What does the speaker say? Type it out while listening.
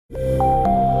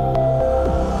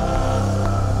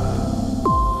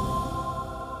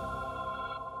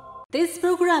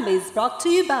program is brought to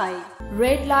you by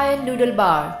Red Lion Noodle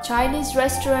Bar, Chinese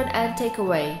restaurant and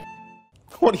takeaway.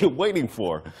 What are you waiting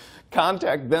for?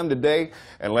 Contact them today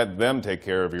and let them take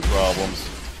care of your problems.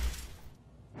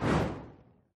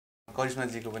 Karishma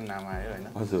जीको पनि नाम आयो हैन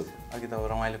हजुर अघि त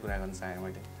रमाइलो कुरा गर्न चाहे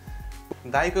मैले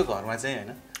दाइको घरमा चाहिँ हैन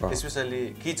स्पेशली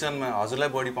किचनमा हजुरलाई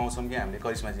बढी पाउँछौं कि हामीले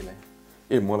करिश्मा जीलाई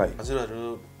ए मलाई हजुरहरु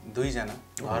दुई जना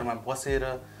घरमा बसेर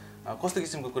कस्तो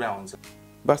किसिमको कुरा हुन्छ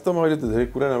वास्तवमा अहिले त धेरै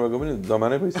कुरा नभएको पनि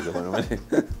जमानै भइसक्यो भनौं भने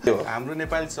हाम्रो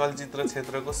नेपाली चलचित्र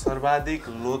क्षेत्रको सर्वाधिक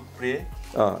लोकप्रिय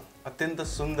अत्यन्त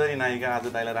सुन्दरी नायिका आज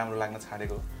दाइलाई राम्रो लाग्न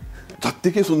छाडेको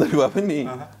जत्तिकै सुन्दरी भए पनि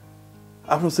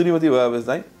आफ्नो श्रीमती भए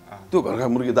चाहिँ त्यो घरका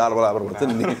मुर्गी दाल बराबर भन्छ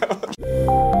नि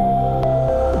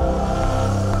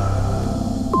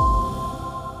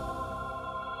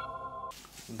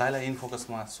दाइलाई इन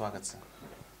फोकसमा स्वागत छ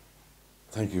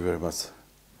thank you very much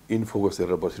in focus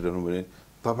हेरेर बसिरहनु भने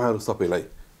तपाईहरु सबैलाई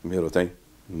मेरो चाहिँ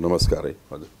नमस्कार है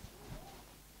हजुर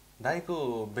दाइको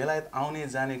बेलायत आउने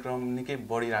जाने क्रम निकै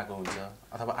बढिरहेको हुन्छ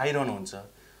अथवा आइरहनु हुन्छ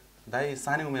दाइ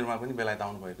सानै उमेरमा पनि बेलायत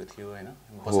आउनु भएको थियो हैन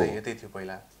बसाइ यतै थियो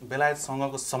पहिला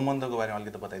बेलायतसँगको सम्बन्धको बारेमा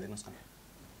अलिकति बताइदिनुस् न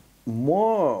म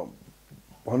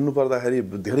भन्नु पर्दाखेरि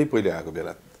धेरै पहिले आएको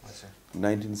बेला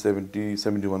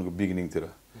 1971 को बिगिनिङ तिर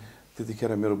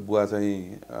त्यतिखेर मेरो बुवा चाहिँ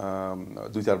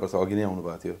 2-4 वर्ष अघि नै आउनु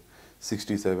भएको थियो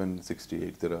 67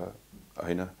 68 तिर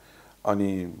हैन अनि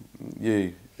यही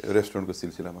रेस्टुरेन्टको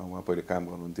सिलसिलामा उहाँ पहिले काम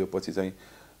गर्नुहुन्थ्यो पछि चाहिँ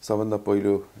सबभन्दा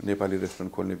पहिलो नेपाली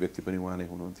रेस्टुरेन्ट खोल्ने व्यक्ति पनि उहाँ नै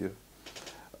हुनुहुन्थ्यो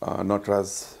नटराज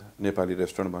नेपाली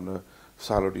रेस्टुरेन्ट भनेर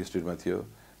सालोट स्ट्रिटमा थियो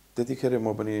त्यतिखेर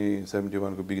म पनि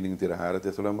 71 को बिगिनिङ तिर आएर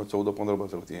त्यसबेला म 14-15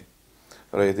 वर्षको थिएँ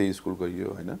र यतै स्कुल गइयो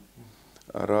हैन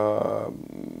र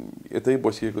यतै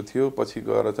बसिएको थियो पछि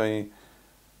गएर चाहिँ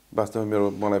वास्तवमा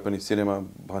मलाई पनि सिनेमा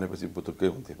भनेपछि बुतुक्कै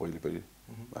हुन्थ्यो पहिले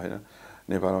हैन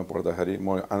नेपालमा पढ्दाखेरि म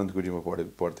आनन्दकुटीमा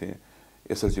पढ्थेँ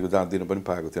एसएलसी को जाँच दिन पनि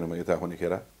पाएको थिएन म यता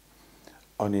हुनेखेर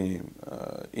अनि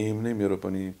एम नै मेरो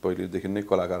पनि पहिलेदेखि नै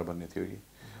कलाकार बन्ने थियो कि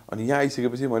अनि यहाँ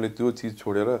आइसकेपछि मैले त्यो चीज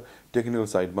छोडेर टेक्निकल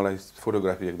साइड मलाई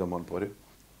फोटोग्राफी एकदम मन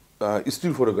पर्यो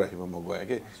स्टिल फोटोग्राफीमा म गएँ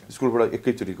के स्कुलबाट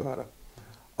एकैचोटी गएर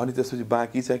अनि त्यसपछि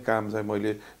बाँकी चाहिँ काम चाहिँ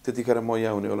मैले त्यतिखेर म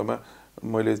यहाँ हुने बेलामा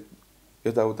मैले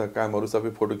यताउता कामहरू सबै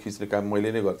फोटो खिच्ने काम मैले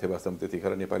नै गर्थेँ वास्तवमा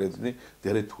त्यतिखेर नेपाली पनि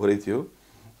धेरै थोरै थियो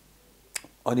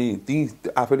अनि ती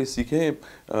आफैले सिकेँ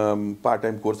पार्ट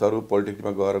टाइम कोर्सहरू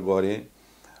पोलिटेक्निकमा गएर गरेँ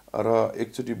र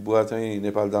एकचोटी बुवा चाहिँ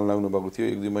नेपाल जान लाग्नु भएको थियो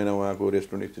 1-2 महिना उहाँको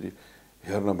रेस्टुरेन्ट एकचोटी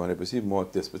हेर्न भनेपछि म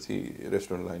त्यसपछि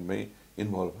रेस्टुरेन्ट लाइनमै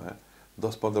इन्भल्भ भएँ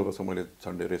 10-15 वर्ष मैले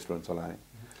झन्डै रेस्टुरेन्ट चलाएँ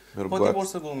मेरो कति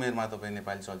वर्षको उमेरमा तपाईं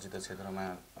नेपाली चलचित्र क्षेत्रमा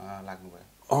लाग्नु भयो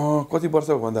कति वर्ष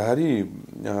भन्दाखेरि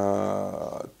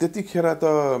त्यतिखेर त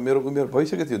मेरो उमेर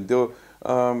भइसकेको थियो त्यो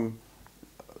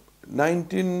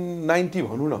 1990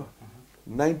 भनौं न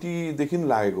 90 देखि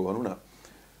लागेको भनौं न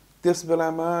त्यस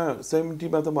बेलामा 70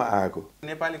 मा त म आएको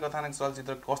नेपाली कथानक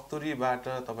चलचित्र कस्तुरीबाट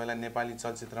तपाईलाई नेपाली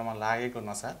चलचित्रमा लागेको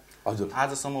नसा हजुर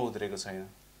आजसम्म उद्रेको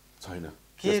छैन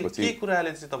के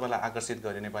कुराले चाहिँ तपाईलाई आकर्षित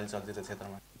गर्यो नेपाली चलचित्र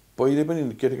क्षेत्रमा पहिले पनि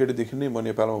केटाकेटीदेखि नै म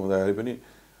नेपालमा हुँदाखेरि पनि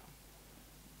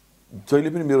जहिले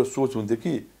पनि मेरो सोच हुन्थ्यो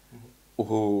कि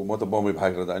ओहो म त बम्बई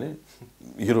भागेर जाने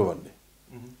हिरो भन्ने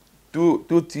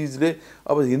त्यो चीजले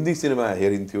अब हिन्दी सिनेमा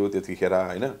हेरिन्थ्यो त्यतिखेर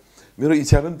हैन मेरो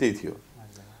इच्छा पनि त्यही थियो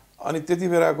अनि त्यति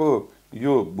बेलाको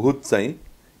यो भूत चाहिँ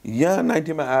यहाँ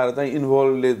 90 मा आएर चाहिँ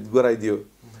इन्भल्भले गराइदियो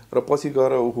र पछि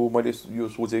गएर ओहो मैले यो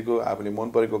सोचेको आफूले मन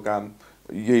परेको काम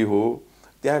यही हो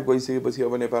त्यहाँ गइसकेपछि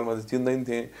अब नेपालमा त चिन्दैन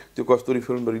थिए त्यो कस्तुरी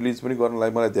फिल्म रिलिज पनि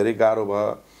गर्नलाई मलाई धेरै गाह्रो भयो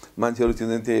मान्छेहरु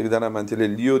चिन्दैन थिए एकजना मान्छेले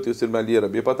लियो त्यो सिनेमा लिएर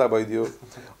बेपत्ता भइदियो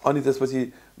अनि त्यसपछि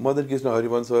मदन कृष्ण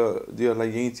हरिवंश जीहरुलाई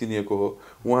यही चिनिएको हो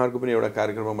उहाँहरुको पनि एउटा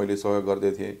कार्यक्रममा मैले सहयोग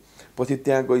गर्दै थिए पछि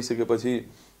त्यहाँ गइसकेपछि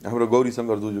हाम्रो गौरी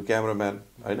शंकर जुजु क्यामेराम्यान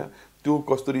हैन त्यो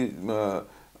कस्तुरी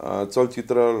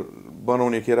चलचित्र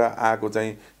बनाउने खेर आएको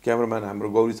चाहिँ क्यामेराम्यान हाम्रो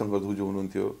गौरी शंकर जुजु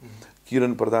हुनुहुन्थ्यो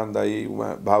किरण प्रधान दाइ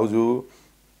उहाँ भाउजू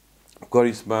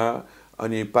करिश्मा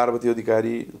अनि पार्वती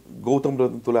अधिकारी गौतम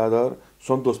रत्न तुलाधर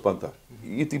सन्तोष पन्त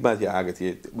यति माथि आएको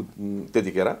थिए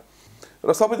त्यतिखेर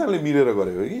र सबैजनाले मिलेर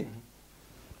गरेको कि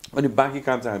अनि बाँकी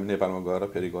काम चाहिँ हामी नेपालमा गएर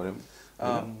फेरि गर्यौं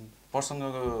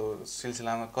प्रसंगको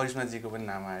सिलसिलामा करिश्मा जीको पनि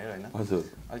नाम आयो हैन हजुर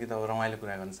अघि त रमाइलो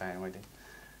कुरा गर्न चाहे मैले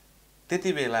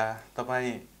त्यतिबेला तपाई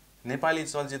नेपाली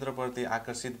चलचित्रप्रति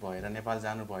आकर्षित भएर नेपाल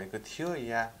जानु भएको थियो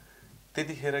या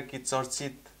त्यतिखेर कि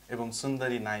चर्चित एवं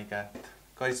सुन्दरी नायिका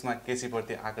करिश्मा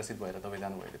केसीप्रति आकर्षित भएर तपाई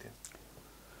जानु भएको थियो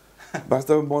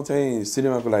वास्तवमा म चाहिँ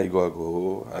सिनेमाको लागि गएको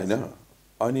हो हैन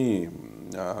अनि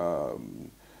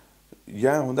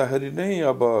यहाँ हुँदाखेरि नै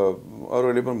अब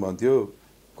अरूले पनि भन्थ्यो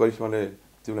करिश्माले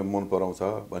तिमीलाई मन पराउँछ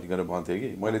भनिकन भन्थे कि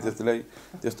मैले त्यसलाई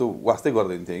त्यस्तो वास्तै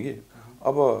गर्दैन थिए कि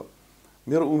अब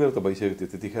मेरो उमेर त भइसकेको थियो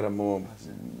त्यतिखेर म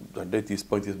झन्डै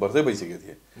 30-35 वर्षै भइसकेको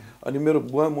थिएँ अनि मेरो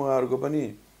बुवा मुवाहरूको पनि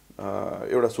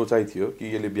एउटा सोचाइ थियो कि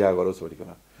यसले बिहा गरोस्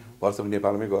भनिकन वर्षमा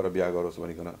नेपालमै गएर बिहा गरोस्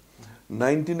भनिकन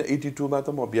 1982 मा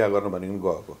त म बिहा गर्न भनिकन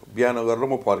गएको बिहा नगरेर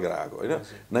म फर्केर आएको होइन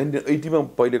 1980 मा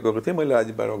पहिले गएको थिएँ मैले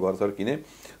राजीवबारमा घर सर किनेँ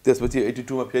त्यसपछि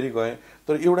 82 मा फेरि गएँ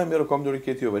तर एउटा मेरो कमजोरी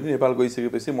के थियो भने नेपाल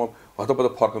गइसकेपछि म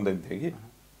हतपत फर्कँदैन थिएँ कि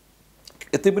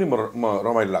यतै पनि म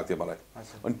रमाइलो लाग्थ्यो मलाई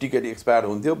अनि टिकट एक्सपायर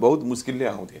हुन्थ्यो बहुत मुस्किलले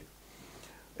आउँथेँ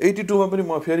 82 मा पनि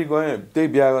म फेरि गएँ त्यही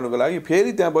बिहा गर्नुको लागि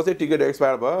फेरि त्यहाँ बसेँ टिकट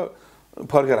एक्सपायर भयो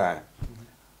फर्केर आएँ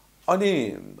अनि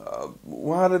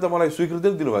उहाँहरूले त मलाई स्वीकृति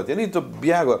पनि दिनुभएको थियो नि त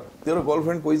बिहा गर तेरो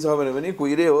गर्लफ्रेन्ड कोही छ भने पनि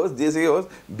कोहीले होस् जेसै होस्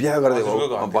बिहा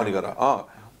गरिदिएको भनिकन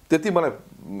त्यति मलाई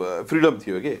फ्रिडम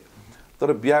थियो कि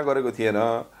तर बिहा गरेको थिएन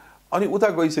अनि उता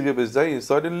गइसकेपछि चाहिँ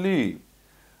सडनली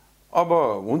अब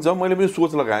हुन्छ मैले पनि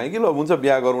सोच लगाएँ कि ल हुन्छ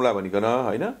बिहा गरौँला भनिकन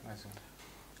होइन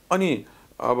अनि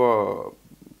अब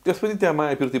त्यसपछि त्यहाँ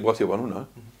मायाप्रति बस्यो भनौँ न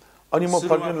अनि म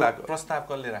फर्किन लाग्यो प्रस्ताव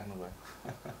कसले राख्नुभयो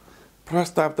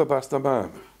प्रस्ताव त वास्तवमा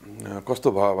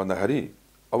कस्तो भयो भन्दाखेरि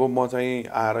अब म चाहिँ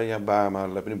आएर यहाँ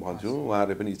बाआमाहरूलाई पनि भन्छु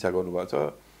उहाँहरूले पनि इच्छा गर्नुभएको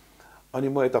छ अनि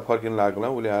म यता फर्किन लागेकोला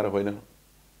उसले आएर होइन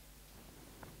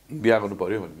बिहा गर्नु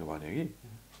पर्यो भनेर भने कि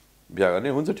बिहा गर्ने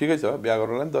हुन्छ ठिकै छ बिहा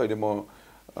गर्नुलाई नि त अहिले म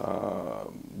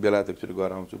बेला एकचोटि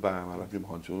गएर आउँछु बाआमालाई पनि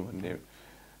भन्छु भन्ने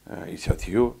इच्छा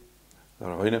थियो तर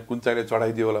होइन कुन चाहिँले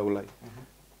चढाइदियो होला उसलाई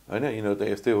होइन यिनीहरू त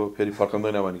यस्तै हो फेरि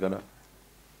फर्कँदैन भनिकन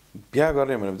बिहा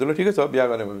गर्ने भने ल ठिकै छ बिहा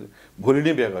गर्ने भने भोलि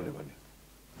नै बिहा गर्ने भन्यो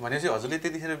भनेपछि हजुरले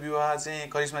त्यतिखेर विवाह चाहिँ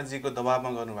करिश्माजीको दबाबमा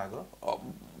गर्नुभएको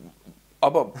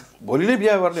अब भोलि नै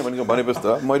बिहा गर्ने भनेपछि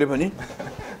त मैले पनि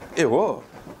ए हो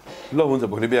ल हुन्छ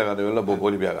भोलि बिहा गर्ने ल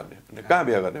भोलि बिहा गर्ने कहाँ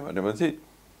बिहा गर्ने भनेपछि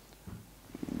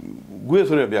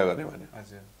गुहेश्वरमा बिहा गर्ने भने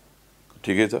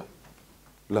ठिकै छ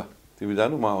ल तिमी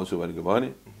जानु म आउँछु भनेको भने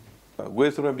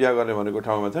गुहेश्वरमा बिहा गर्ने भनेको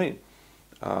ठाउँमा चाहिँ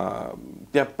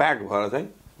त्यहाँ प्याक भएर चाहिँ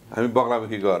हामी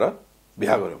बगलामुखी गएर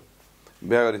बिहा गऱ्यौँ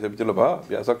बिहा गरिसकेपछि ल भयो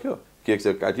बिहा सक्यो केक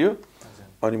सेक काटियो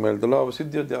अनि मैले त ल अब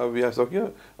सिद्धियो अब बिहा सक्यो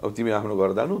अब तिमी आफ्नो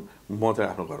घर जानु म चाहिँ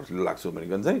आफ्नो घर लाग्छु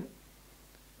भनेकन चाहिँ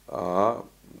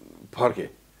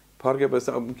फर्केपछि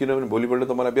अब किनभने भोलिपल्ट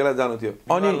त मलाई बेला जानु थियो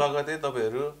अनि लगतै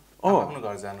तपाईँहरू आफ्नो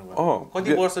घर जानुभयो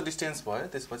कति वर्ष डिस्टेन्स भयो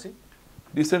त्यसपछि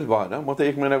डिस्टेन्स भएन म त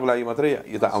 1 महिनाको लागि मात्रै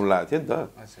यता आउनु लागेको थिएँ नि त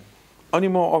अनि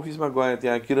म अफिसमा गएँ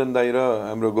त्यहाँ किरण दाई र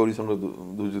हाम्रो गौरीसँग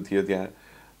दुजु थियो त्यहाँ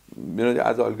मेरो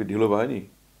आज अलिकति ढिलो भयो नि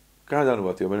कहाँ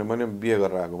जानुभएको थियो भने मैले बिहे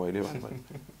गरेर आएको मैले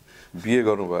बिहे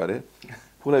गर्नुभयो अरे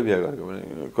पुरै बिहे गरेको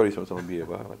भने करिश्मासँग बिहे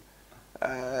भयो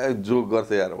भने जोक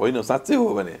गर्छ यार होइन साँच्चै हो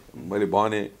भने मैले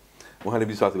भने उहाँले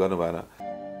विश्वास गर्नु भएन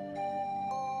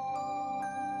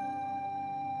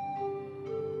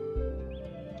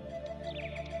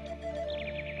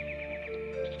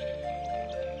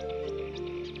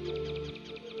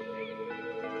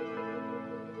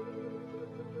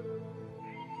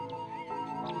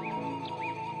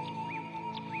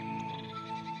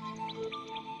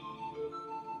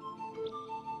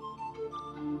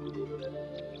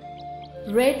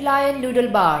Red Lion Noodle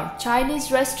Bar,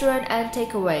 Chinese restaurant and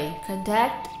takeaway.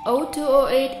 Contact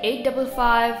 0208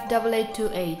 855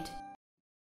 8828.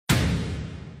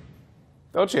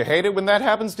 Don't you hate it when that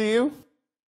happens to you?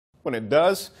 When it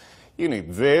does, you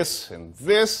need this and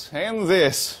this and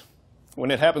this. When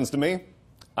it happens to me,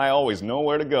 I always know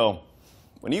where to go.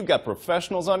 When you've got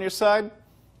professionals on your side,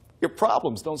 your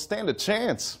problems don't stand a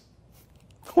chance.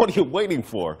 What are you waiting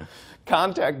for?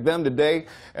 Contact them today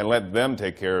and let them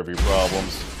take care of your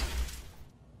problems.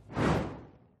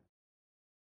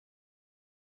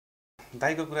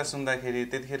 दाइको कुरा सुन्दाखेरि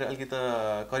त्यतिखेर अलिकति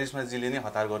करिश्माजीले नै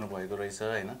हतार गर्नुभएको रहेछ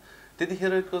हैन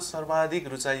त्यतिखेरको सर्वाधिक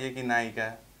रुचाइएकी नायिका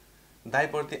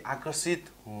दाइप्रति आकर्षित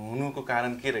हुनुको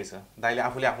कारण के रहेछ दाइले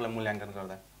आफूले आफूलाई मूल्याङ्कन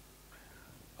गर्दा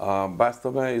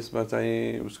वास्तवमा यसमा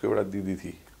चाहिँ उसको एउटा दिदी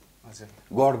थिए हजुर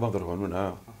गड मदर भनौँ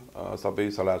न सबै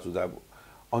सल्लाह सुझाव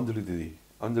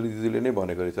अञ्जली दिदीले नै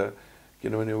भनेको रहेछ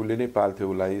किनभने उसले नै पाल्थ्यो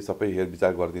उसलाई सबै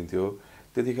हेरविचार गरिदिन्थ्यो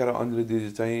त्यतिखेर अञ्जली दिदी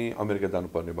चाहिँ अमेरिका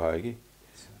जानुपर्ने भयो कि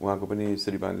उहाँको पनि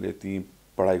श्रीमानले ती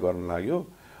पढाइ गर्न लाग्यो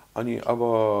अनि अब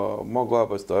म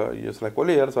गएपछि त यसलाई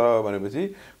कसले हेर्छ भनेपछि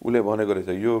उसले भनेको रहेछ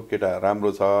यो केटा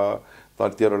राम्रो छ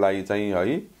तर तेरो लागि चाहिँ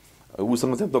है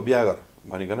उसँग चाहिँ त बिहा गर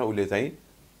भनिकन उसले चाहिँ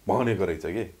भनेको रहेछ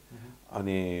कि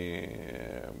अनि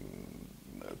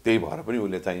त्यही भएर पनि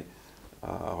उसले चाहिँ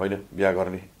होइन बिहा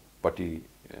गर्ने पट्टि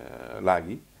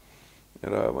लागि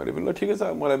र मैले पनि ल ठिकै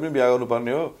छ मलाई पनि बिहा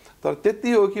गर्नुपर्ने हो तर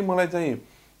त्यति हो कि मलाई चाहिँ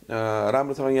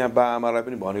राम्रोसँग यहाँ बाआमालाई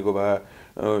पनि भनेको भए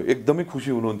एकदमै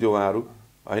खुसी हुनुहुन्थ्यो उहाँहरू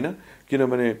हैन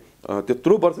किनभने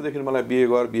त्यत्रो वर्षदेखि मलाई बिहे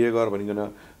गर भनिकन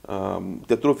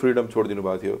त्यत्रो फ्रिडम छोडिदिनु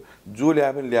भएको थियो जो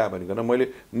ल्याए पनि ल्या भनिकन मैले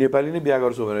नेपाली नै बिहा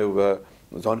गर्छु भनेको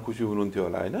झन् खुसी हुनुहुन्थ्यो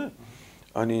होला होइन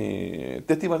अनि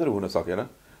त्यति मात्रै हुन सकेन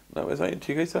नभए चाहिँ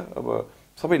ठिकै छ अब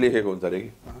सबै लेखेको हुन्छ अरे कि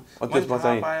त्यसमा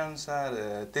चाहिँ अनुसार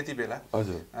त्यति बेला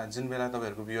हजुर जुन बेला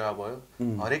तपाईँहरूको विवाह भयो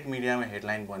हरेक मिडियामा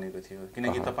हेडलाइन बनेको थियो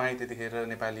किनकि तपाईँ त्यतिखेर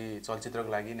नेपाली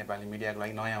चलचित्रको लागि नेपाली मिडियाको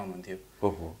लागि नयाँ हुनुहुन्थ्यो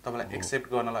तपाईँलाई एक्सेप्ट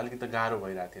गर्नलाई अलिकति गाह्रो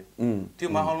भइरहेको थियो त्यो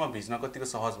माहौलमा भिज्न कतिको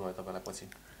सहज भयो तपाईँलाई पछि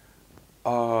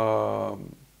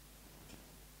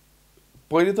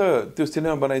पहिले त त्यो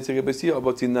सिनेमा बनाइसकेपछि अब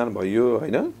चिन्जान भइयो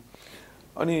होइन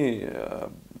अनि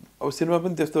अब सिनेमा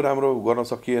पनि त्यस्तो राम्रो गर्न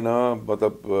सकिएन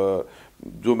मतलब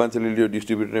जो मान्छेले लियो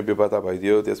डिस्ट्रिब्युटर नै बेपत्ता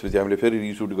भइदियो त्यसपछि हामीले फेरि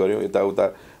रिसुट गऱ्यौँ यताउता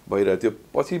भइरहेको थियो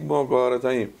पछि म गएर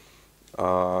चाहिँ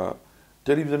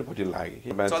टेलिभिजनपट्टि लागेँ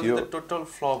टोटल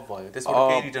फ्लप भयो त्यसबाट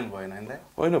केही रिटर्न भएन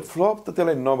होइन फ्लप त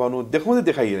त्यसलाई नभन्नु देखाउँदै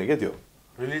देखाइएन क्या त्यो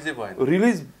रिलिजै भएन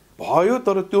रिलिज भयो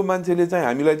तर त्यो मान्छेले चाहिँ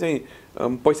हामीलाई चाहिँ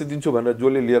पैसा दिन्छु भनेर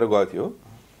जसले लिएर गएको थियो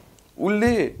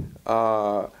उसले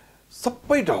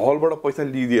सबै हलबाट पैसा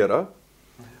लिइदिएर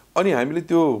अनि हामीले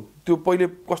त्यो पहिले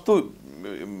कस्तो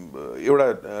एउटा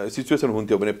सिचुएसन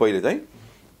हुन्थ्यो भने पहिले चाहिँ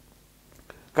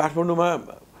काठमाडौँमा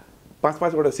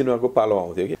 5-5वटा सिनेमाको पालो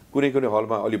आउँथ्यो कि कुनै कुनै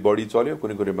हलमा अलि बढी चल्यो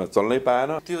कुनै कुनैमा चल्नै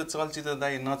पाएन त्यो चलचित्र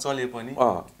दाइ नचले पनि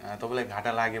तपाईँलाई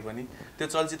घाटा लागे पनि त्यो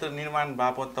चलचित्र निर्माण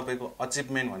बापत तपाईँको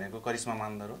अचिभमेन्ट भनेको करिश्मा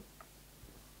मानन्धर हो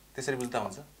त्यसरी बुझ्दा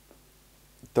हुन्छ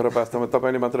तर वास्तवमा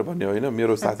तपाईँले मात्र भन्ने होइन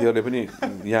मेरो साथीहरूले पनि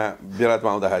यहाँ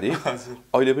बेलायतमा आउँदाखेरि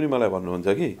अहिले पनि मलाई भन्नुहुन्छ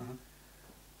कि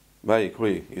भाइ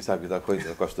खोइ हिसाब किताब खोइ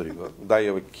कस्तुरीको दाइ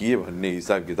अब के भन्ने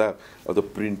हिसाब किताब अब त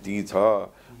प्रिन्टिङ छ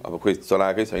अब खोइ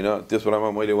चलाएकै छैन त्यस बेलामा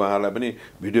मैले उहाँहरूलाई पनि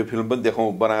भिडियो फिल्म पनि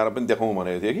बनाएर पनि देखाउँ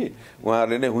भनेको थिएँ कि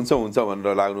उहाँहरूले नै हुन्छ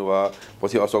भनेर लाग्नु भयो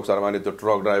पछि अशोक शर्माले त्यो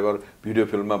ट्रक ड्राइभर भिडियो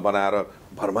फिल्ममा बनाएर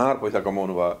भरमार पैसा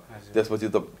कमाउनु भयो त्यसपछि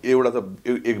त एउटा त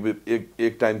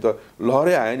एक टाइम त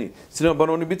लहरै आयो नि सिनेमा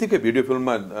बनाउने बित्तिकै भिडियो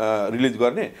फिल्ममा रिलिज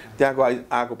गर्ने त्यहाँको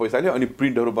आएको पैसाले अनि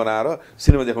प्रिन्टहरू बनाएर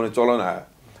सिनेमा देखाउने चलन आयो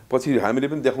पछि हामीले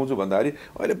पनि देखाउँछु भन्दाखेरि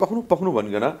अहिले पक्नु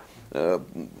भनिकन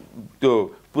त्यो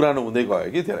पुरानो हुँदै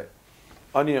गयो कि त्यसलाई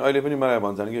अनि अहिले पनि मलाई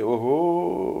भन्छन् कि ओहो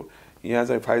यहाँ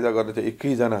चाहिँ फाइदा गर्ने चाहिँ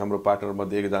एकैजना हाम्रो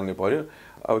पार्टनरमध्ये एकजनाले पर्यो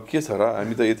अब के छ र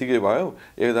हामी त यतिकै भयौँ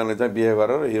एकजनाले चाहिँ बिहे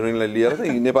गरेर हिरोइनलाई लिएर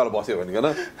चाहिँ नेपाल बस्यो भनिकन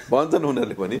भन्छन्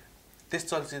उनीहरूले पनि त्यस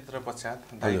चलचित्र पश्चात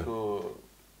दाइको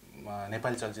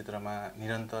नेपाली चलचित्रमा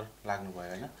निरन्तर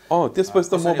लाग्नुभयो होइन त्यसपछि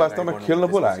त म वास्तवमा खेल्न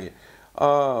पो लागेँ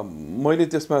मैले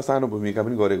त्यसमा सानो भूमिका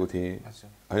पनि गरेको थिएँ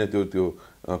होइन त्यो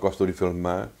कस्तुरी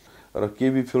फिल्ममा र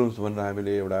केबी फिल्म्स भनेर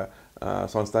हामीले एउटा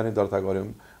संस्था नै दर्ता गऱ्यौँ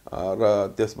र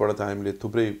त्यसबाट चाहिँ हामीले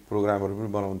थुप्रै प्रोग्रामहरू पनि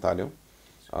बनाउन थाल्यौँ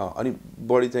अनि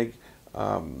बढी चाहिँ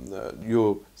यो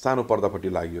सानो पर्दापट्टि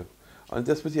लाग्यो अनि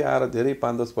त्यसपछि आएर धेरै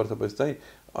 5-10 वर्षपछि चाहिँ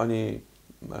अनि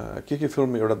के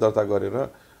फिल्म एउटा दर्ता गरेर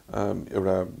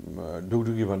एउटा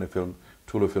ढुकढुकी भन्ने फिल्म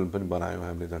ठुलो फिल्म पनि बनायौँ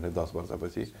हामीले झन्डै 10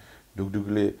 वर्षपछि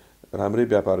ढुकढुकीले राम्रै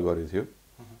व्यापार गरेको थियो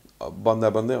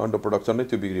बन्दै अन्डर प्रोडक्सन नै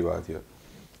त्यो बिक्री भएको थियो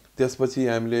त्यसपछि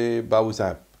हामीले बाबु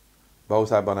साहब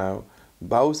बनायौँ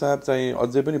बाबु साहब चाहिँ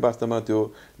अझै पनि वास्तवमा त्यो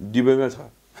डिबेमा छ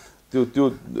त्यो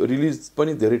रिलिज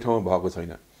पनि धेरै ठाउँमा भएको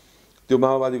छैन त्यो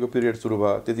माओवादीको पिरियड सुरु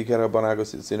भयो त्यतिखेर बनाएको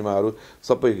सिनेमाहरू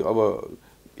सबै अब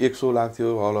 100 लाख थियो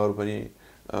हलहरू पनि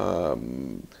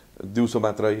दिउँसो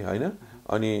मात्रै होइन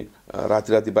अनि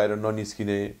राति बाहिर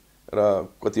ननिस्किने र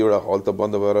कतिवटा हल त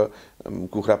बन्द भएर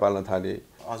कुखुरा पाल्न थाले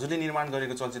हजुरले निर्माण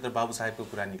गरेको चलचित्र बाबु साहेबको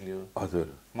कुरा निक्लियो हजुर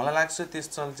मलाई लाग्छ त्यस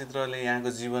चलचित्रले यहाँको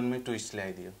जीवनमै ट्विस्ट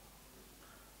ल्याइदियो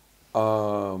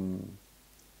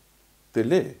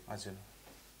त्यसले हजुर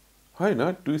होइन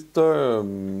ट्विस्ट त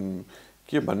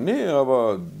के भन्ने अब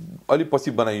अलि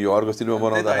पछि बनाइयो अर्को सिनेमा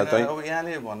बनाउँदा चाहिँ अब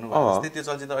यहाँले भन्नुभयो जस्तै त्यो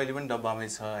चलचित्र अहिले पनि डब्बामै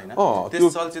छ हैन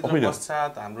त्यस चलचित्र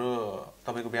पश्चात हाम्रो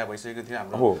तपाईको बिहे भइसकेको थियो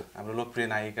हाम्रो लोकप्रिय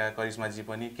नायिका करिश्माजी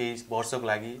पनि केही वर्षको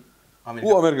लागि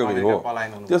अमेरिका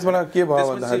पलायन हुनु त्यसमा के भयो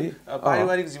भन्दाखेरि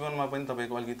पारिवारिक जीवनमा पनि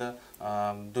तपाईको अलिकति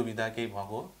दुविधा केही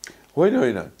भएको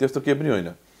होइन त्यस्तो केही पनि होइन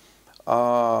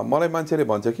मलाई मान्छेले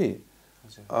भन्छ कि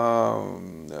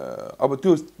अब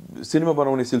त्यो सिनेमा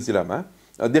बनाउने सिलसिलामा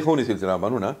देखाउने सिलसिलामा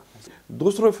भनौँ न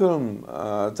दोस्रो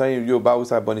फिल्म चाहिँ यो बाबु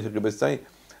साहब बनिसकेपछि चाहिँ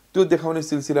त्यो देखाउने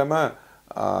सिलसिलामा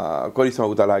करिश्मा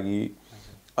उता लागि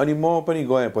अनि म पनि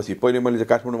गएँ पछि पहिले मैले चाहिँ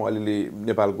काठमाडौँमा अलिअलि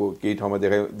नेपालको केही ठाउँमा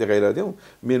देखाइरहेको थियौँ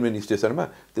मेन स्टेसनमा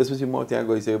त्यसपछि म त्यहाँ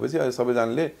गइसकेपछि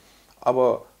सबैजनाले अब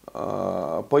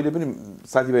पहिले पनि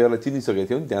साथीभाइहरूलाई चिनिसकेको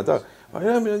थियौँ नि त्यहाँ त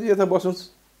होइन यता बस्नुहोस्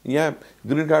यहाँ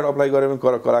ग्रिन कार्ड अप्लाई गरे पनि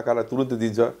कलाकारलाई तुरुन्तै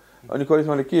दिन्छ अनि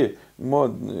करिश्माले के म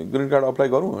ग्रिन कार्ड अप्लाई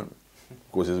गरौँ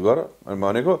कोसिस गर अनि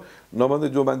भनेको नभन्दै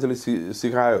जो मान्छेले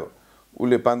सिकायो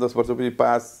उसले 5-10 वर्षपछि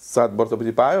 5-7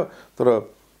 वर्षपछि पायो तर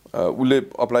उसले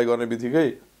अप्लाई गर्ने बित्तिकै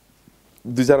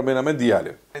 2-4 महिनामै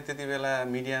दिइहाल्यो। त्यति बेला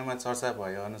मिडियामा चर्चा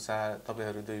भए अनुसार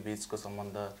तपाईहरु दुई बीचको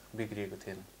सम्बन्ध बिग्रिएको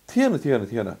थिएन।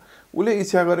 उसले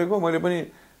इच्छा गरेको मैले पनि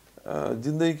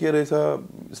जिन्दगी के रहेछ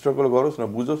स्ट्रगल गरोस् न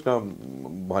बुझोस् न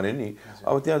भने नि।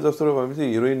 अब त्यहाँ जस्तो भएपछि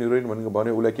हिरोइन भनेको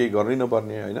भन्यो उसलाई केही गर्नै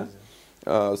नपर्ने होइन,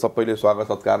 सबैले स्वागत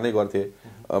सत्कार नै गर्थे,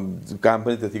 काम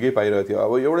पनि त्यतिकै पाइरहेको थियो।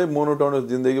 अब एउटै मोनोटोनस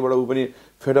जिन्दगीबाट ऊ पनि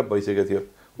फेडअप भइसकेको थियो।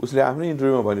 उसले आफ्नै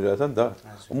इन्टरभ्यूमा भनिरहेछ नि त,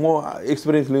 म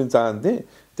एक्सपिरियन्स लिन चाहन्थेँ,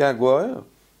 त्यहाँ गयो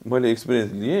मैले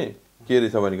एक्सपिरियन्स लिएँ के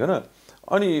रहेछ भनिकन,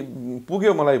 अनि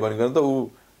पुग्यो मलाई भनिकन त ऊ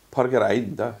फर्केर आयो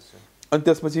नि त। अनि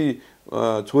त्यसपछि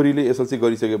छोरीले एसएलसी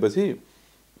गरिसकेपछि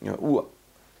ऊ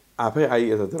आफै आई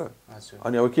यतातिर।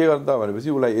 अनि अब के गर्नु त भनेपछि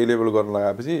उसलाई ए लेभल गर्न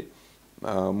लगाएपछि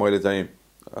मैले चाहिँ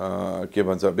के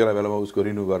भन्छ बेला बेलामा उसको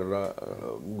रिन्यू गरेर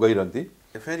गइरहन्थेँ।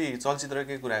 फेरि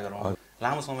चलचित्रकै कुरा गरौँ,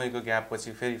 लामो समयको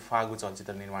ग्यापपछि फेरि फागु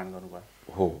चलचित्र निर्माण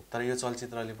गर्नुभयो हो। तर यो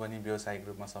चलचित्रले पनि व्यावसायिक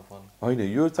रूपमा सफल होइन।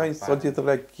 यो चाहिँ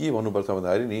चलचित्रलाई के भन्नुपर्छ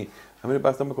भन्दाखेरि नि हामीले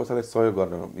वास्तवमा कसैलाई सहयोग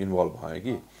गर्न इन्भल्भ भयो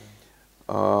कि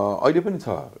अहिले पनि छ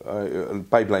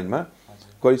पाइपलाइनमा।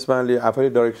 करिश्माले आफैले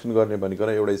डाइरेक्सन गर्ने भनिकन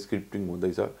एउटा स्क्रिप्टिङ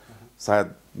हुँदैछ, सायद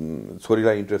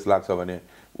छोरीलाई इन्ट्रेस्ट लाग्छ भने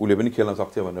उसले पनि खेल्न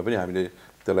सक्थ्यो भनेर पनि हामीले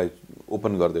त्यसलाई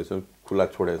ओपन गर्दैछौँ, खुला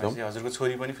छोडेछौँ। हजुरको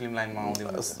छोरी पनि फिल्म लाइनमा आउँदै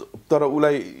हुनुहुन्छ? तर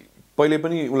उसलाई पहिले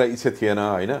पनि उसलाई इच्छा थिएन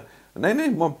होइन, नै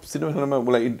म सिनेमामा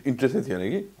उसलाई इन्ट्रेस्टै थिएन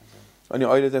कि। अनि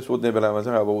अहिले चाहिँ सोध्ने बेलामा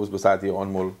चाहिँ अब उसको साथी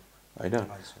अनमोल होइन,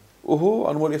 ओहो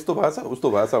अनमोल यस्तो भएको छ उस्तो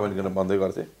भएको छ भनिकन भन्दै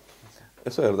गर्थे।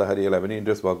 यसो हेर्दाखेरि यसलाई पनि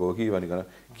इन्ट्रेस्ट भएको हो कि भनिकन,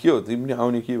 के हो तिमी पनि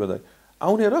आउने कि भन्दा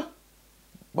आउने र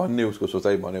भन्ने उसको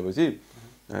सोचाइ भनेपछि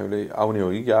हामीले आउने हो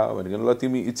कि क्या भनिकन, ल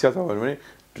तिमी इच्छा छ भने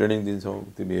ट्रेनिङ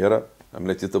दिन्छौँ, तिमी हेर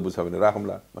हामीलाई चित्त बुझ्छ भने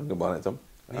राखौँला भनेर भनेछौँ।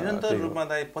 निरन्तर रूपमा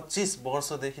दाइ 25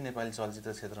 वर्षदेखि नेपाली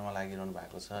चलचित्र क्षेत्रमा लागिरहनु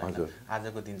भएको छ होइन,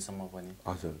 आजको दिनसम्म पनि।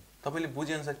 हजुर, तपाईँले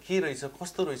बुझेअनुसार के रहेछ,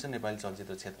 कस्तो रहेछ नेपाली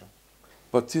चलचित्र क्षेत्र?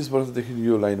 25 वर्षदेखि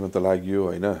यो लाइनमा त लाग्यो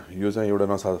होइन, यो चाहिँ एउटा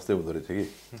नसा जस्तै हुँदो रहेछ कि।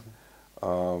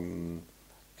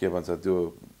 के भन्छ त्यो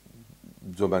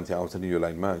जो मान्छे आउँछ नि यो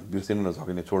लाइनमा बिर्सिन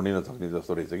नसक्ने छोड्नै नसक्ने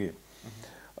जस्तो रहेछ कि।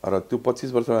 र त्यो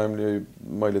 25 वर्षमा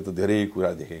मैले त धेरै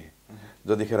कुरा देखेँ।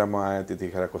 जतिखेर म आएँ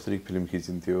त्यतिखेर कसरी फिल्म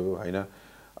खिचिन्थ्यो होइन,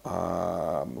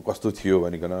 कस्तो थियो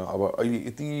भनिकन। अब अहिले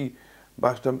यति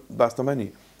वास्तवमा नि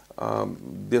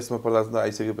देशमा प्रजातन्त्र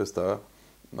आइसकेपछि त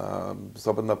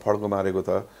सबभन्दा फड्को मारेको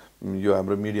त यो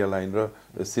हाम्रो मिडिया लाइन र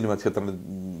सिनेमा क्षेत्र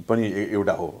पनि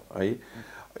एउटा हो है।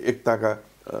 एकताका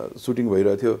सुटिङ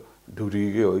भइरहेको थियो,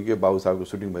 ढुकढुकीकै हो कि बाबु साहबको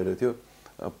सुटिङ भइरहेको थियो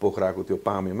पोखराको त्यो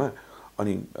पामेमा।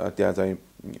 अनि त्यहाँ चाहिँ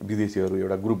विदेशीहरू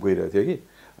एउटा ग्रुप गइरहेको थियो कि,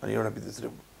 अनि एउटा विदेशीले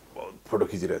फोटो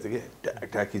खिचिरहेको थियो कि,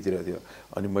 ट्याक खिचिरहेको थियो।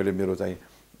 अनि मैले मेरो चाहिँ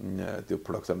त्यो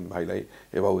प्रोडक्सन भाइलाई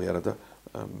ए बाबु हेर त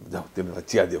जाऊ तिनीहरूलाई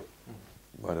चिया देऊ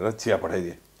भनेर चिया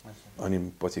पठाइदिएँ। अनि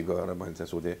पछि गएर मैले चाहिँ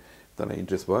सोधेँ तँलाई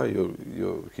इन्ट्रेस्ट भयो यो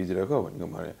खिचिरहेको भनेको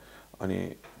भने, अनि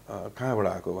कहाँबाट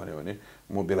आएको भन्यो भने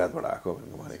म बेलायतबाट आएको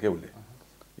भनेको भने क्या उसले।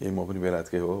 ए म पनि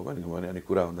बेलायतकै हो भनेको भने। अनि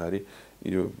कुरा हुँदाखेरि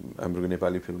यो हाम्रो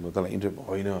नेपाली फिल्ममा तँलाई इन्ट्रेस्ट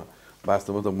होइन,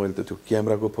 वास्तवमा त मैले त त्यो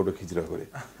क्यामेराको फोटो खिचिरहेको अरे,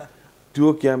 त्यो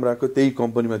क्यामेराको त्यही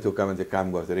कम्पनीमा त्यो मान्छे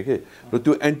काम गर्थ्यो अरे के, र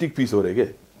त्यो एन्टिक पिस हो अरे के।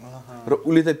 र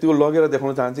उसले चाहिँ त्यो लगेर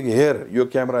देखाउन चाहन्छ कि हेर यो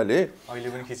क्यामेराले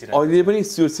अहिले पनि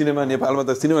त्यो सिनेमा नेपालमा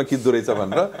त सिनेमा खिच्दो रहेछ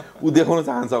भनेर ऊ देखाउन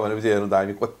चाहन्छ। भनेपछि हेर्नु त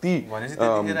हामी कति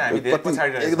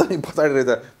एकदमै पछाडि रहेछ।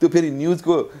 त्यो फेरि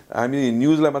न्युजको हामी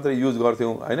न्युजलाई मात्रै युज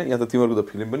गर्थ्यौँ होइन, यहाँ त तिमीहरूको त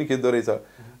फिल्म पनि खिच्दो रहेछ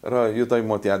र यो चाहिँ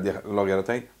म त्यहाँ लगेर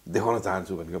चाहिँ देखाउन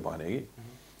चाहन्छु भनेको भने कि।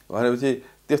 भनेपछि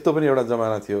त्यस्तो पनि एउटा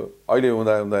जमाना थियो। अहिले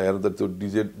हुँदा हेर्नु त त्यो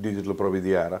डिजिटल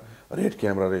प्रविधि आएर रेड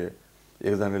क्यामेराले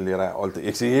एकजनाले लिएर अहिले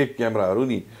त 101 क्यामेराहरू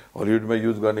नि हलिउडमा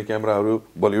युज गर्ने क्यामेराहरू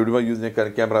बलिउडमा युज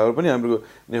गर्ने क्यामेराहरू पनि हाम्रो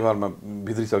नेपालमा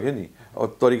भित्रिसक्यो नि।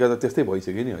 अब तरिका त त्यस्तै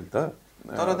भइसक्यो नि अहिले त।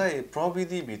 तर दाइ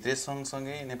प्रविधि भित्रे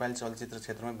सँगसँगै नेपाली चलचित्र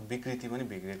क्षेत्रमा विकृति पनि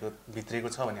भित्रेको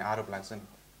छ भन्ने आरोप लाग्छ नि।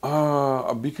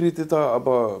 विकृति त अब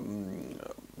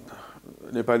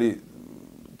नेपाली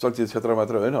चलचित्र क्षेत्र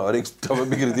मात्र होइन हरेक ठाउँमा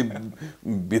विकृति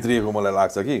भित्रिएको मलाई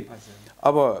लाग्छ कि।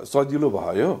 अब सजिलो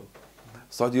भयो,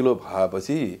 सजिलो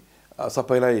भएपछि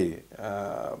सबैलाई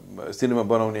सिनेमा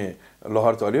बनाउने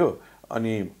लहर चल्यो।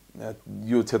 अनि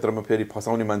यो क्षेत्रमा फेरि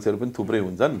फसाउने मान्छेहरू पनि थुप्रै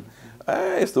हुन्छन्।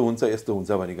 यस्तो हुन्छ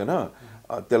भनिकन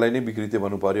त्यसलाई नै विकृति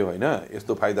भन्नु पर्यो होइन,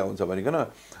 यस्तो फाइदा हुन्छ भनिकन।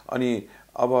 अनि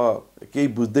अब केही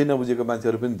बुझ्दै नबुझेको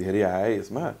मान्छेहरू पनि धेरै आए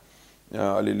यसमा,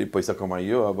 अलिअलि पैसा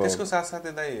कमाइयो। अब त्यसको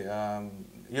साथसाथै दाइ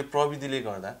यो प्रविधिले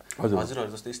गर्दा हजुरहरू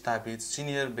जस्तो स्थापित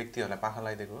सिनियर व्यक्तिहरूलाई पाखा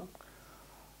लगाइदिएको हो?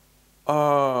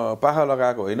 पाखा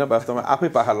लगाएको होइन, वास्तवमा आफै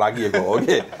पाखा लागिएको हो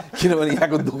कि। किनभने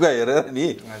यहाँको दुःख हेरेर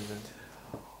नि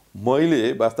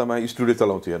मैले वास्तवमा स्टुडियो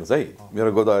चलाउँछु हेर्नुहोस् है।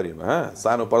 मेरो गोदावरीमा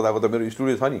सानो पर्दाको त मेरो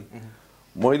स्टुडियो छ नि।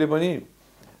 मैले पनि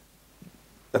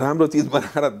राम्रो चिज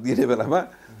बनाएर दिने बेलामा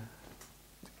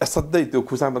असाध्यै त्यो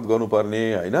खुसामत गर्नुपर्ने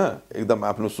होइन एकदम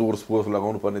आफ्नो सोर्स फोर्स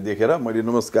लगाउनु पर्ने देखेर मैले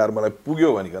नमस्कार मलाई पुग्यो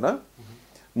भनिकन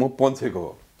म पन्छेको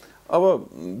हो। अब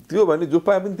त्यो भने जो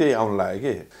पाए पनि त्यही आउनु लाग्यो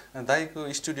कि। दाइको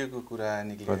स्टुडियोको कुरा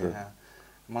निक्ल्यो।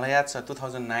 मलाई याद छ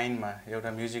 2009 मा एउटा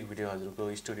म्युजिक भिडियो हजुरको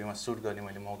स्टुडियोमा सुट गर्ने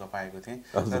मैले मौका पाएको थिएँ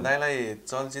र दाइलाई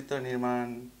चलचित्र निर्माण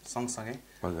सँगसँगै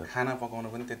खाना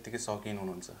पकाउनु पनि त्यत्तिकै शौकिन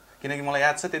हुनुहुन्छ, किनकि मलाई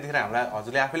याद छ त्यतिखेर हामीलाई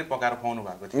हजुरले आफैले पकाएर खुवाउनु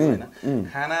भएको थियो होइन।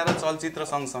 खाना र चलचित्र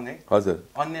सँगसँगै हजुर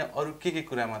अन्य अरू के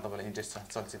कुरामा तपाईँलाई इन्ट्रेस्ट छ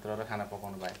चलचित्र र खाना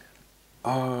पकाउनु बाहेक?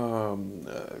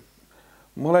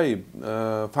 मलाई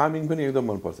फार्मिङ पनि एकदम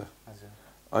मनपर्छ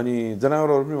अनि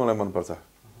जनावरहरू पनि मलाई मनपर्छ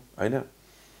होइन।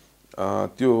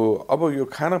 त्यो अब यो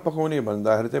खाना पकाउने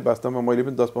भन्दाखेरि चाहिँ वास्तवमा मैले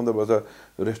पनि 10-15 वर्ष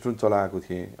रेस्टुरेन्ट चलाएको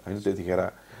थिएँ होइन। त्यतिखेर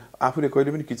आफूले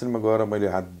कहिले पनि किचनमा गएर मैले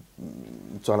हात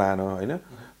चलाएन होइन।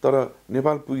 तर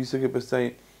नेपाल पुगिसकेपछि चाहिँ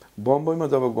बम्बईमा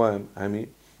जब गयौँ हामी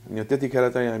त्यतिखेर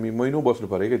चाहिँ हामी महिनौँ बस्नु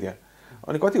पऱ्यो क्या त्यहाँ।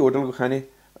 अनि कति होटलको खाने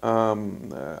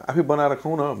आफै बनाएर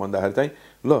खाउँ न भन्दाखेरि चाहिँ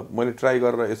ल मैले ट्राई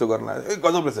गरेर यसो गर्न लाग्यो,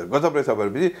 गजब रहेछ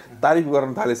भनेपछि तारिफ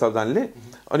गर्न थालेँ सबजनाले।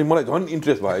 अनि मलाई झन्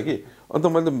इन्ट्रेस्ट भयो कि। अन्त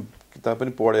मैले त किताब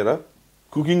पनि पढेर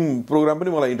कुकिङ प्रोग्राम पनि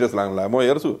मलाई इन्ट्रेस्ट लाग्नु लाग्यो। म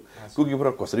हेर्छु कुकिङ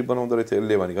प्रोग्राम कसरी बनाउँदो रहेछ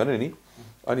यसले भनिकन नि।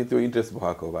 अनि त्यो इन्ट्रेस्ट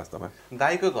भएको हो वास्तवमा।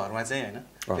 दाइको घरमा चाहिँ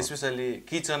होइन स्पेसली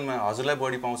किचनमा हजुरलाई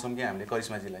बढी पाउँछौँ कि हामीले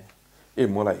करिश्माजीलाई? ए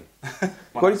मलाई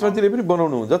करिश्माजीले पनि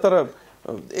बनाउनुहुन्छ तर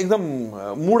एकदम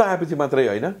मुड आएपछि मात्रै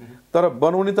होइन। तर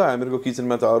बनाउने त हामीहरूको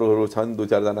किचनमा त अरूहरू छन्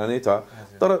 2-4 जना नै छ।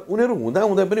 तर उनीहरू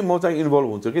हुँदा पनि म चाहिँ इन्भल्भ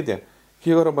हुन्छु कि त्यहाँ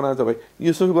के गरेर बनाएको छ भाइ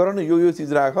यसो गर न यो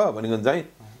चिज राख भनिकन चाहिँ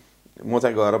म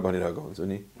चाहिँ गएर भनिरहेको हुन्छु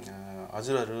नि।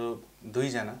 हजुरहरू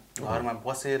दुईजना घरमा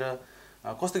बसेर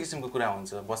कस्तो किसिमको कुरा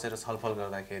हुन्छ? बसेर छलफल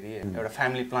गर्दाखेरि एउटा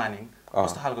फ्यामिली प्लानिङ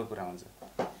कस्तो खालको कुरा हुन्छ?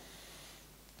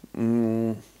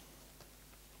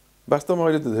 वास्तवमा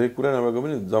अहिले त धेरै कुरा नभएको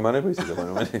पनि जमानै भइसक्यो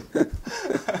भनौँ भने।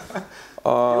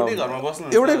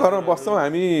 एउटै घरमा बस्छौँ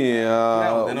हामी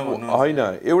होइन,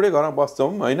 एउटै घरमा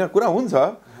बस्छौँ होइन। कुरा हुन्छ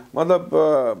मतलब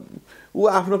ऊ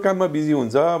आफ्नो काममा बिजी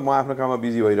हुन्छ, म आफ्नो काममा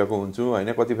बिजी भइरहेको हुन्छु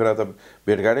होइन। कति फेर त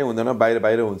भेटघाटै हुँदैन,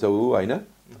 बाहिर हुन्छ ऊ होइन।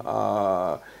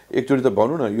 एकचोटि त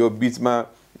भनौँ न यो बिचमा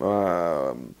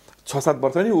 6-7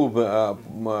 वर्ष नि ऊ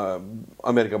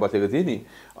अमेरिका बसेको थिएँ नि।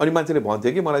 अनि मान्छेले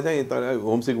भन्थ्यो कि मलाई चाहिँ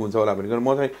होमसिक हुन्छ होला भनेर।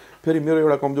 म चाहिँ फेरि मेरो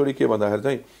एउटा कमजोरी के भन्दाखेरि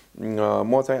चाहिँ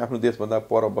म चाहिँ आफ्नो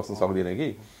देशभन्दा पर बस्न सक्दिनँ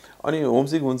कि। अनि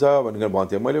होमसिक हुन्छ भनेर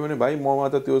भन्थ्यो। मैले भने भाइ ममा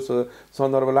त त्यो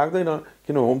सन्दर्भ लाग्दैन,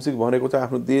 किन होमसिक भनेको चाहिँ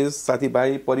आफ्नो देश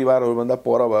साथीभाइ परिवारहरूभन्दा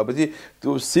पर भएपछि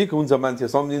त्यो सिक हुन्छ, मान्छे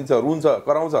सम्झिन्छ, रुन्छ,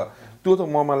 कराउँछ। त्यो त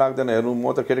ममा लाग्दैन। हेर्नु म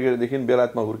त केटाकेटीदेखि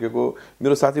बेलायतमा हुर्केको,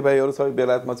 मेरो साथीभाइहरू सबै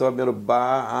बेलायतमा छ, मेरो बा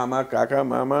आमा काका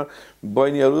मामा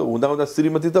बहिनीहरू हुँदा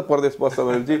श्रीमती त परदेश बस्छ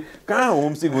भनेपछि कहाँ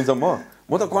होमसिक हुन्छ?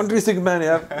 म त कन्ट्री सिक म्यान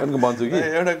यार भनेर भन्छु कि।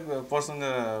 एउटा प्रसङ्ग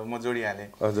म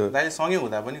जोडिहालेँ। दाइले सँगै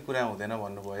हुँदा पनि कुरा हुँदैन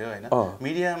भन्नुभयो होइन।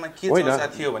 मिडियामा के चर्चा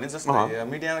थियो भने जस्तै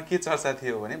मिडियामा के चर्चा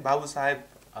थियो भने बाबु साहेब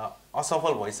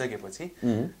असफल भइसकेपछि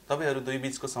तपाईँहरू दुई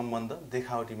बिचको सम्बन्ध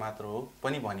देखावटी मात्र हो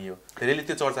पनि भनियो। धेरैले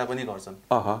त्यो चर्चा पनि गर्छन्,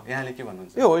 यहाँले के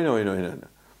भन्नुहुन्छ? ए होइन होइन होइन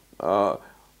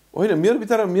होइन, मेरो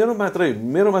विचार मेरो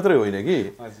मात्रै होइन कि।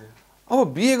 अब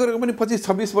बिहे गरेको पनि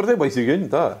 25-26 वर्षै भइसक्यो नि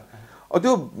त।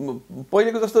 त्यो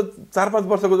पहिलेको जस्तो 4-5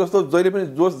 वर्षको जस्तो जहिले पनि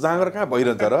जोस जाँगर कहाँ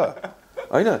भइरहन्छ र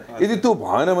होइन। यदि त्यो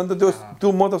भएन भने त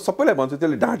त्यो म त सबैलाई भन्छु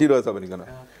त्यसले ढाँटिरहेछ भनिकन।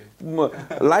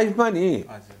 लाइफमा नि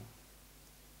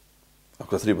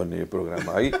कसरी भन्ने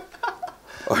प्रोग्राममा है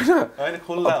होइन।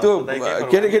 त्यो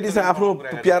केटी चाहिँ आफ्नो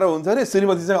प्यारो हुन्छ अरे,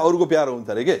 श्रीमती चाहिँ अरूको प्यारो हुन्छ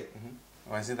अरे के।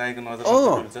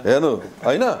 हेर्नु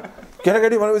होइन,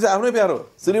 केटाकेटी भनेपछि आफ्नै प्यारो,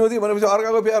 श्रीमती भनेपछि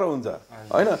अर्काको प्यारो हुन्छ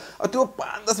होइन। त्यो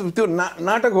 5-10 त्यो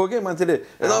नाटक हो कि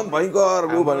मान्छेले एकदम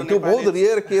भयङ्कर ऊ भन्यो। त्यो बहुत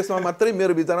रेयर केसमा मात्रै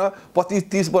मेरो विचारमा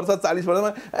 25-30 वर्ष 40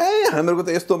 वर्षमा हामीहरूको त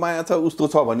यस्तो माया छ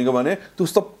उस्तो छ भनेको भने त्यो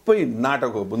सबै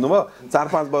नाटक हो, बुझ्नुभयो।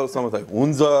 4-5 वर्षसम्म त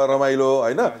हुन्छ रमाइलो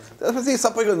होइन, त्यसपछि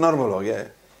सबैको नर्मल हो क्या।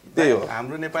 त्यही हो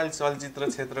हाम्रो नेपाली चलचित्र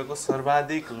क्षेत्रको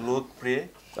सर्वाधिक लोकप्रिय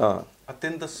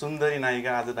अत्यन्त सुन्दरी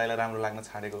नायिका आज दाइलाई राम्रो लाग्न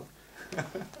छाडेको।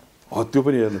 त्यो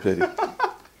पनि हेर्नु फेरि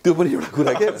त्यो पनि एउटा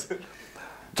कुरा के,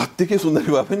 जत्तिकै सुन्दरी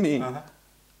भए पनि नि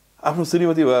आफ्नो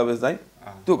श्रीमती भएपछि चाहिँ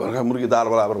त्यो घरका मुर्गी दाल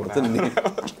बराबर भन्छ नि।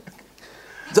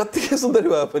 जत्तिकै सुन्दरी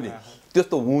भए पनि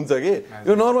त्यस्तो हुन्छ कि।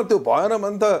 यो नर्मल त्यो भएन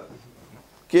भने त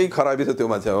केही खराबी छ त्यो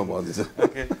मान्छेमा भन्दैछु।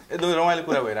 एकदमै रमाइलो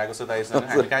कुरा भइरहेको छ दाइसँग।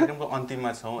 हामी कार्यक्रमको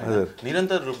अन्तिममा छौँ होइन।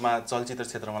 निरन्तर रूपमा चलचित्र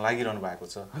क्षेत्रमा लागिरहनु भएको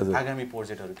छ, आगामी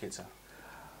प्रोजेक्टहरू के छ?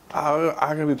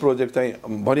 आगामी प्रोजेक्ट चाहिँ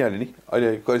भनिहालेँ नि,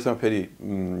 अहिले करिश्मा फेरि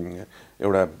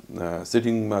एउटा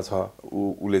सेटिङमा छ।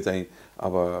 उसले चाहिँ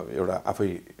अब एउटा आफै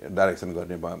डाइरेक्सन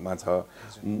गर्नेमा छ।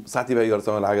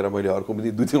 साथीभाइहरूसँग लागेर मैले अर्को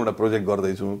पनि 2-3वटा प्रोजेक्ट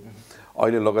गर्दैछु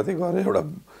अहिले। लगतै गएर एउटा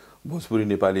भोजपुरी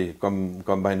नेपाली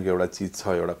कम्बाइनको एउटा चिज छ,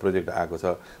 एउटा प्रोजेक्ट आएको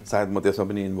छ, सायद म त्यसमा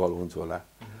पनि इन्भल्भ हुन्छु होला।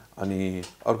 अनि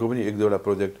अर्को पनि एक दुईवटा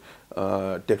प्रोजेक्ट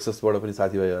टेक्ससबाट पनि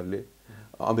साथीभाइहरूले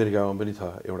अमेरिकामा पनि छ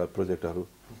एउटा प्रोजेक्टहरू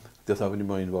त्यसमा पनि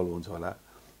म इन्भल्भ हुन्छु होला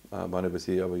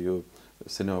भनेपछि अब यो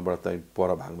सिनेमाबाट चाहिँ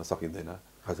पर भाग्न सकिँदैन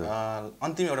हजुर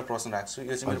अन्तिम एउटा प्रश्न राख्छु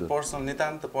यो चाहिँ मेरो पर्सनल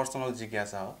नितान्त पर्सनल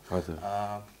जिज्ञासा हो हजुर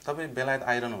तपाईँ बेलायत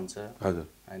आइरहनुहुन्छ हजुर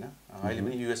होइन अहिले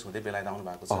पनि युएस हुँदै बेलायत आउनु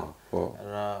भएको छ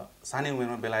र सानै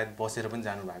उमेरमा बेलायत बसेर पनि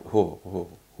जानु भएको हो हो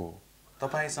हो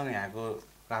तपाईँसँग यहाँको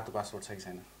रातो पासपोर्ट छ कि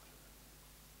छैन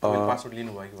पासपोर्ट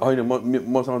लिनुभयो कि होइन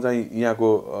मसँग चाहिँ यहाँको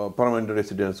पर्मानेन्ट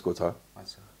रेसिडेन्सको छ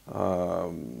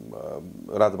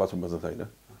रातो पासपोर्ट मसँग छैन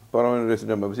पर्मानेन्ट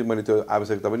रेसिडेन्ट भएपछि मैले त्यो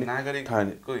आवश्यकता पनि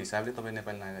नागरिकको हिसाबले तपाईँ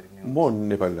नेपाली नागरिक म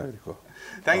नेपाली नागरिक हो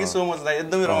थ्याङ्क यू सो मच दाइ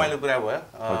एकदमै रमाइलो कुरा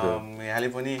भयो यहाँले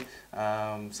पनि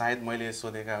सायद मैले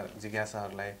सोधेका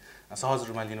जिज्ञासाहरूलाई सहज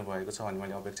रूपमा लिनुभएको छ भन्ने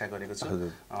मैले अपेक्षा गरेको छु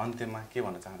अन्त्यमा के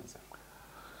भन्न चाहनुहुन्छ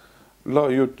ल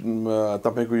यो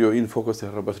तपाईँको यो इन्फोकस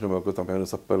हेरेर बस्नुभएको तपाईँहरू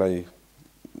सबैलाई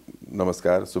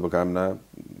नमस्कार शुभकामना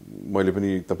मैले पनि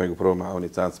तपाईँको प्रोग्राममा आउने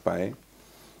चान्स पाएँ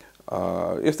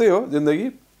यस्तै हो जिन्दगी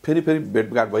फेरि फेरि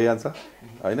भेटघाट भइहाल्छ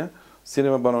होइन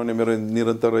सिनेमा बनाउने मेरो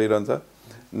निरन्तर रहिरहन्छ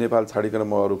नेपाल छाडिकन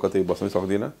म अरू कतै बस्नै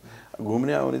सक्दिनँ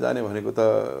घुम्ने आउने जाने भनेको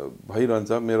त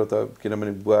भइरहन्छ मेरो त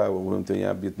किनभने बुवा हुनुहुन्थ्यो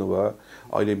यहाँ बित्नुभयो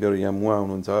अहिले मेरो यहाँ मुवा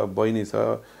हुनुहुन्छ बहिनी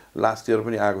छ लास्ट इयर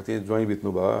पनि आएको थिएँ ज्वाइँ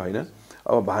बित्नुभयो होइन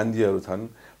अब भान्जीहरू छन्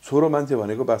छोरो मान्छे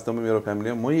भनेको वास्तवमा मेरो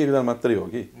फ्यामिलीमा मै एकजना मात्रै हो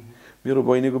कि मेरो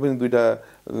बहिनीको पनि दुईटा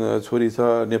छोरी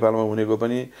छ नेपालमा हुनेको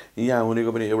पनि यहाँ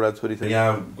हुनेको पनि एउटा छोरी छ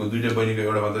यहाँको दुईटा बहिनीको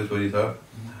एउटा मात्रै छोरी छ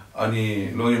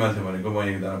अनि लोग्ने मान्छे भनेको म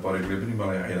एकजना परेकोले पनि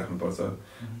मलाई आइराख्नुपर्छ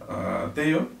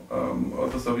त्यही हो अरू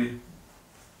त सबै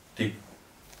ठिक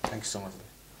thank you so much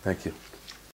thank you